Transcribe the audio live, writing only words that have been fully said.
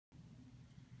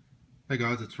Hey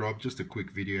guys, it's Rob. Just a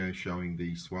quick video showing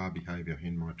the SWR behaviour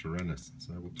in my Taranis.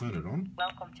 So we'll turn it on.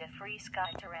 Welcome to Free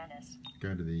Sky Taranis.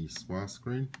 Go to the SWR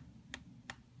screen.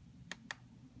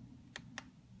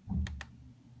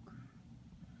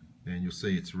 And you'll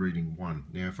see it's reading 1.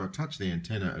 Now if I touch the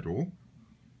antenna at all,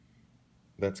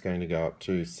 that's going to go up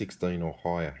to 16 or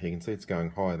higher. You can see it's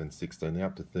going higher than 16, they're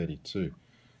up to 32.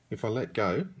 If I let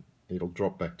go, it'll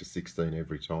drop back to 16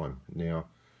 every time. Now,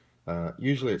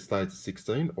 usually it stays at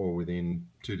 16, or within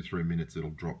 2 to 3 minutes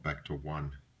it'll drop back to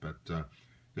 1. But the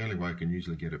only way I can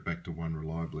usually get it back to 1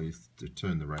 reliably is to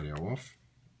turn the radio off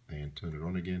and turn it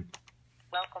on again.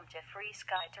 Welcome to Free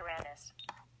Sky Taranis.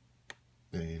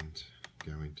 And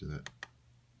go into that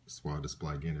SWR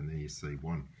display again, and there you see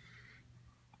 1.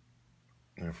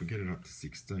 Now if we get it up to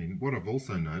 16, what I've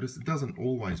also noticed, it doesn't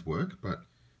always work, but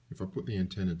if I put the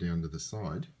antenna down to the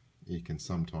side, it can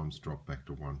sometimes drop back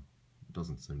to 1. It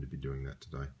doesn't seem to be doing that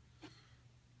today.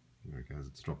 There it goes,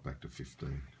 it's dropped back to 15.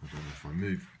 I don't know if I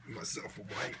move myself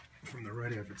away from the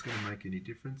radio if it's going to make any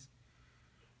difference.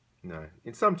 No,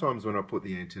 and sometimes when I put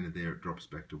the antenna there it drops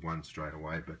back to 1 straight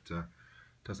away, but it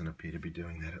doesn't appear to be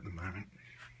doing that at the moment.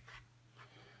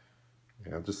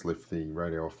 Yeah, I'll just lift the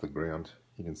radio off the ground.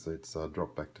 You can see it's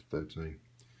dropped back to 13.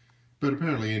 But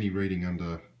apparently any reading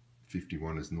under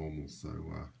 51 is normal, so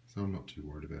I'm not too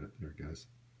worried about it. There it goes.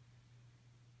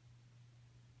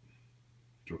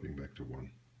 Dropping back to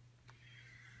 1.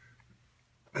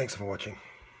 Thanks for watching.